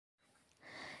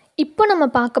இப்போ நம்ம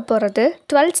பார்க்க போகிறது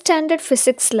 12th ஸ்டாண்டர்ட்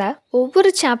ஃபிசிக்ஸில் ஒவ்வொரு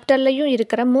சாப்டர்லையும்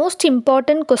இருக்கிற மோஸ்ட்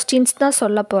இம்பார்ட்டண்ட் கொஸ்டின்ஸ் தான்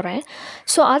சொல்ல போகிறேன்.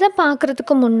 ஸோ அதை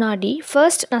பார்க்குறதுக்கு முன்னாடி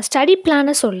ஃபர்ஸ்ட் நான் ஸ்டடி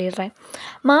பிளானை சொல்லிடுறேன்.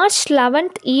 March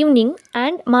 11th evening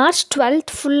and March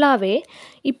 12th ஃபுல்லாகவே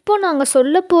இப்போ நாங்கள்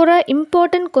சொல்ல போகிற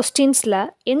இம்பார்ட்டண்ட் கொஸ்டின்ஸில்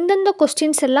எந்தெந்த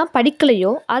கொஸ்டின்ஸ் எல்லாம்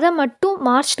படிக்கலையோ அதை மட்டும்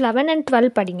மார்ச் 11 and 12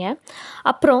 படிங்க.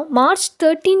 அப்புறம் மார்ச்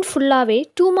 13 ஃபுல்லாகவே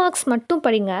 2 மார்க்ஸ் மட்டும்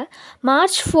படிங்க.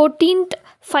 மார்ச் 14th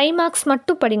 5 மார்க்ஸ்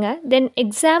மட்டும் படிங்க. தென்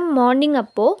எக்ஸாம் மார்னிங்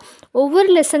அப்போது ஒவ்வொரு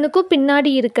லெசனுக்கும்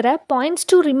பின்னாடி இருக்கிற points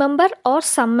to remember or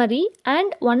summary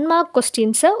and 1 mark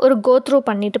கொஸ்டின்ஸை ஒரு கோ த்ரூ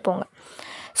பண்ணிட்டு போங்க.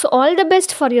 So all the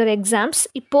best for your exams.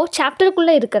 இப்போது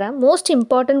சாப்டருக்குள்ளே இருக்கிற மோஸ்ட்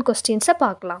இம்பார்ட்டண்ட் கொஸ்டின்ஸை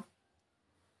பார்க்கலாம்.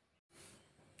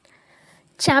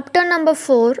 Chapter number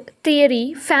 4, Theory,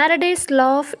 Faraday's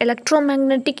Law of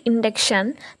Electromagnetic Induction,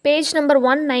 page number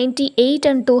 198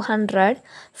 and 200,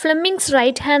 Fleming's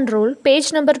Right-Hand Rule, page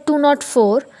number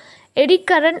 204, Eddy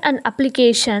Current and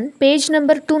Application, page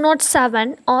number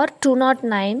 207 or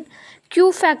 209, Q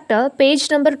Factor, page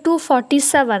number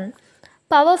 247,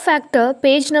 Power Factor,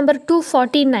 page number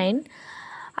 249,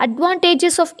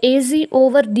 Advantages of AC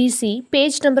over DC,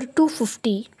 page number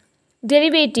 250,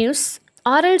 Derivatives,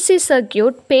 RLC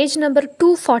circuit, page number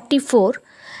 244.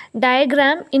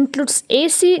 Diagram includes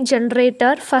AC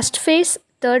generator, first phase,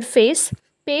 third phase,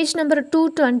 page number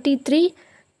 223,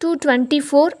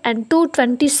 224 and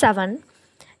 227.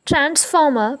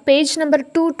 Transformer, page number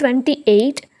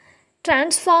 228.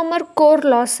 Transformer core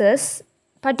losses,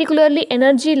 particularly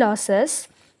energy losses,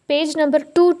 page number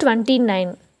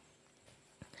 229.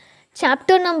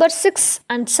 Chapter number 6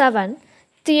 and 7,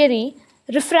 Theory,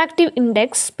 Refractive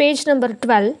Index, page number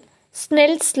 12,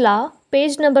 Snell's Law,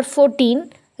 page number 14,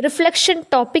 Reflection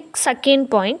Topic, second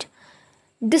point,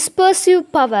 Dispersive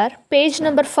Power, page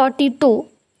number 42,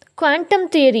 Quantum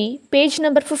Theory, page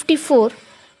number 54,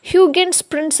 Huygens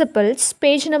Principles,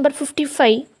 page number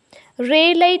 55,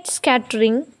 Rayleigh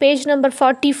Scattering, page number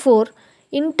 44,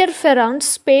 Interference,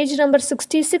 page number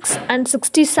 66 and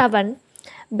 67,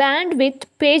 Bandwidth,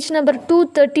 page number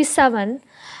 237,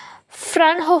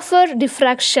 Fraunhofer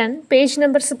diffraction, page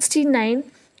number 69,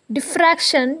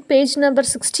 diffraction, page number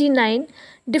 69,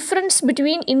 difference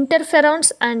between interference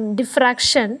and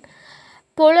diffraction,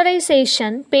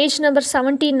 polarization, page number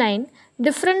 79,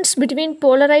 difference between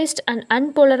polarized and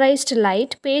unpolarized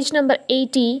light, page number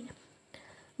 80,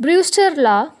 Brewster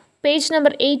law, page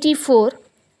number 84,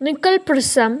 nickel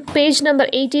prism, page number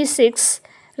 86,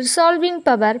 resolving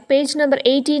power, page number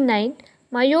 89,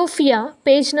 myopia,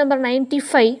 page number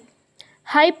 95,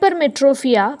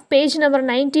 hypermetropia, page number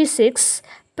 96,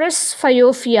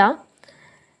 presbyopia,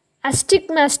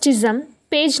 astigmatism,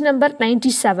 page number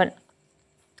 97.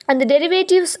 And the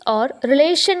derivatives are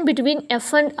relation between F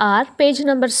and R, page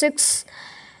number 6,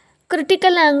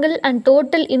 critical angle and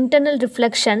total internal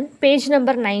reflection, page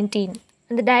number 19.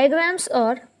 And the diagrams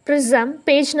are prism,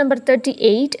 page number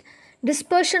 38,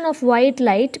 dispersion of white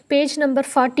light, page number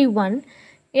 41,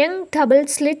 young double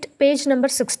slit, page number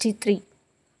 63.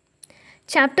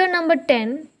 Chapter number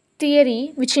 10, Theory,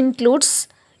 which includes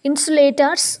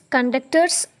insulators,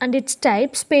 conductors and its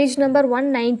types, page number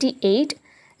 198,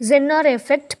 Zener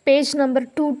effect, page number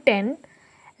 210,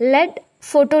 LED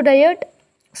photodiode,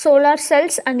 solar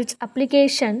cells and its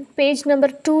application, page number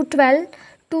 212,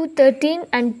 213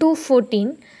 and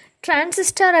 214,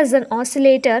 transistor as an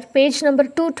oscillator, page number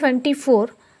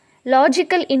 224,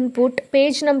 logical input,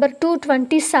 page number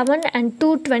 227 and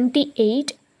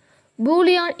 228,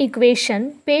 Boolean equation,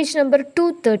 page number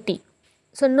 230.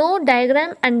 So no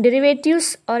diagram and derivatives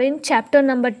are in chapter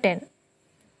number 10.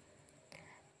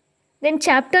 Then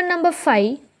chapter number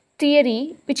 5, Theory,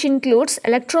 which includes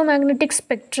electromagnetic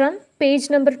spectrum, page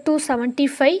number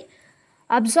 275,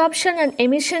 absorption and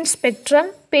emission spectrum,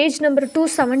 page number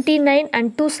 279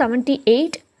 and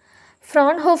 278,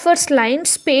 Fraunhofer's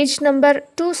lines, page number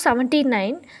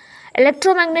 279,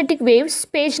 electromagnetic waves,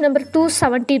 page number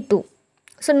 272.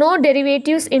 So no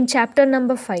derivatives in chapter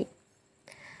number 5.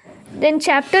 Then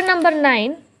chapter number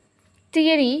 9,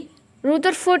 Theory,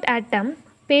 Rutherford atom,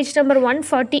 page number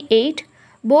 148,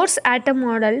 Bohr's atom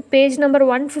model, page number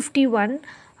 151,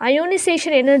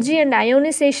 ionization energy and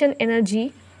ionization energy,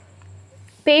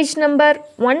 page number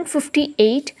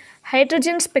 158,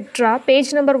 hydrogen spectra,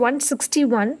 page number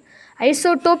 161,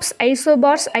 isotopes,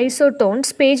 isobars,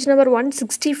 isotones, page number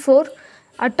 164,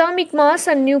 atomic mass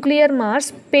and nuclear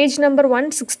mass, page number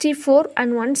 164 and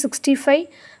 165,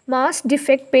 mass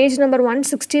defect, page number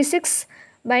 166,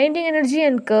 binding energy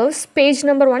and curves, page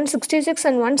number 166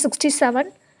 and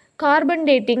 167, carbon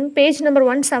dating, page number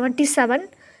 177,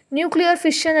 nuclear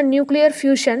fission and nuclear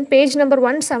fusion, page number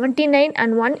 179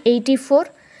 and 184,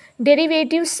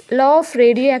 Derivatives, law of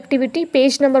radioactivity,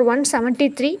 page number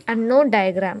 173 and no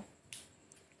diagram.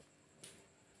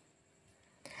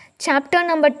 Chapter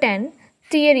number 10,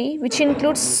 theory, which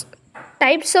includes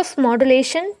types of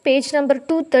modulation, page number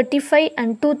 235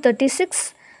 and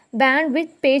 236, bandwidth,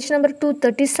 page number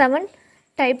 237,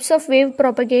 types of wave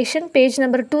propagation, page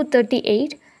number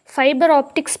 238, fiber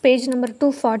optics, page number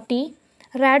 240,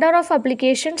 radar of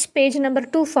applications, page number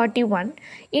 241,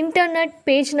 internet,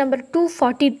 page number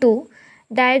 242,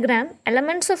 diagram,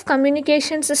 elements of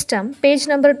communication system, page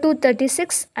number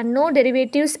 236 and no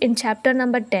derivatives in chapter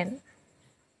number 10.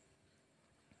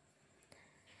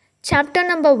 Chapter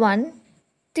number 1,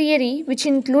 theory, which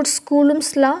includes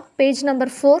Coulomb's law, page number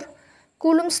 4,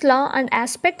 Coulomb's law and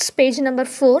aspects, page number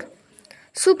 4,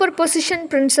 superposition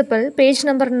principle, page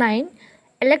number 9,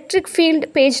 electric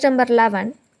field, page number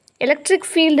 11, electric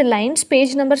field lines,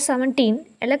 page number 17,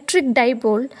 electric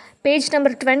dipole, page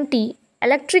number 20,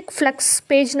 electric flux,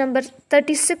 page number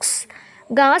 36,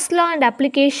 Gauss law and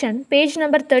application, page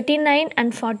number 39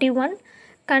 and 41,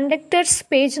 conductors,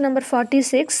 page number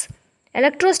 46,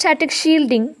 electrostatic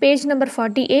shielding, page number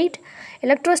 48,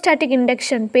 electrostatic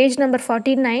induction, page number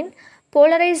 49,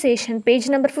 polarization, page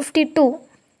number 52,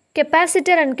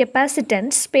 capacitor and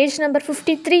capacitance, page number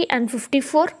 53 and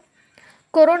 54,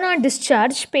 corona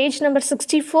discharge, page number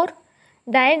 64,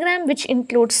 diagram which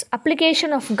includes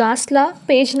application of Gauss law,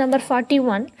 page number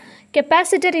 41,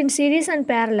 capacitor in series and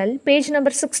parallel, page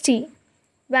number 60,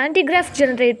 Van de Graaff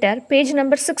generator, page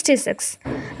number 66,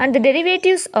 and the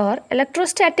derivatives are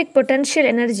electrostatic potential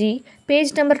energy,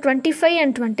 page number 25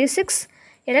 and 26,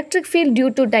 electric field due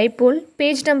to dipole,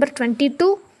 page number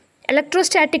 22,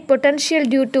 electrostatic potential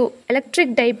due to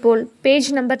electric dipole,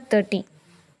 page number 30.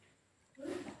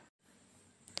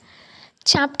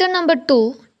 Chapter number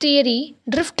 2, theory,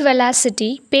 drift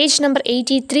velocity, page number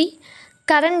 83,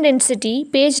 current density,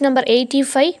 page number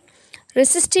 85,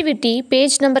 resistivity,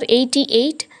 page number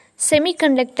 88,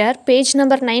 semiconductor, page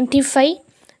number 95,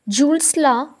 Joule's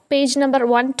law, page number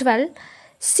 112,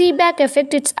 Seebeck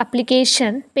effect, its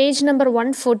application, page number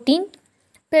 114,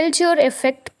 Peltier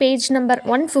effect, page number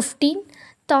 115,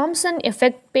 Thomson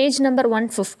effect, page number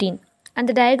 115. And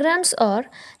the diagrams are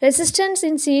resistance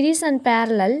in series and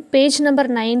parallel, page number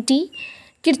 90,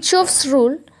 Kirchhoff's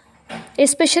rule,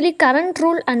 especially current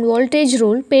rule and voltage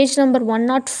rule, page number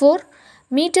 104,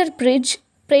 meter bridge,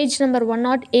 page number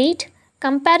 108,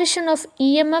 comparison of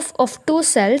EMF of two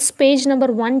cells, page number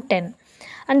 110.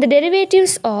 And the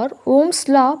derivatives are Ohm's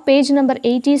law, page number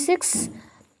 86,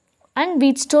 and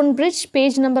Wheatstone bridge,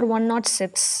 page number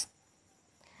 106.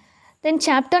 Then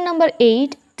chapter number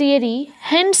 8, theory,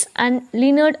 Hens and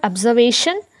Leonard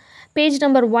observation, page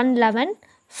number 111,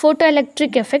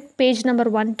 photoelectric effect, page number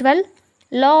 112,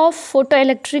 law of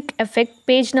photoelectric effect,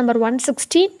 page number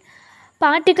 116,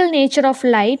 particle nature of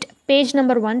light, page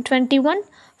number 121,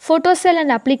 photocell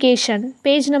and application,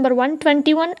 page number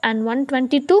 121 and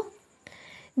 122,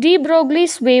 de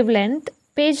Broglie's wavelength,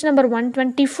 page number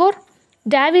 124,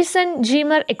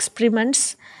 Davison-Geimer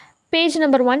experiments, page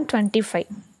number 125.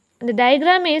 The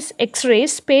diagram is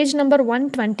X-rays, page number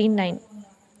 129.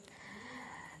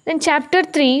 Then chapter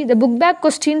 3, the book back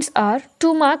questions are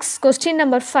 2 marks, question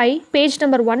number 5, page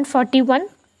number 141,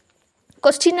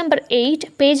 question number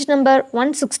 8, page number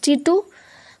 162,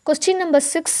 question number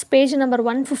 6, page number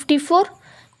 154,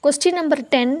 question number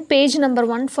 10, page number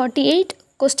 148,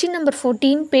 question number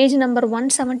 14, page number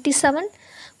 177,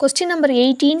 question number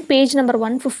 18, page number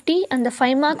 150, and the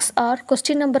 5 marks are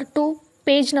question number 2,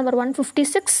 page number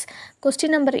 156,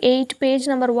 question number 8, page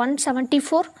number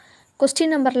 174,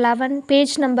 question number 11,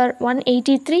 page number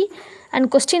 183, and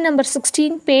question number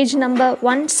 16, page number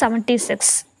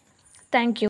 176. Thank you.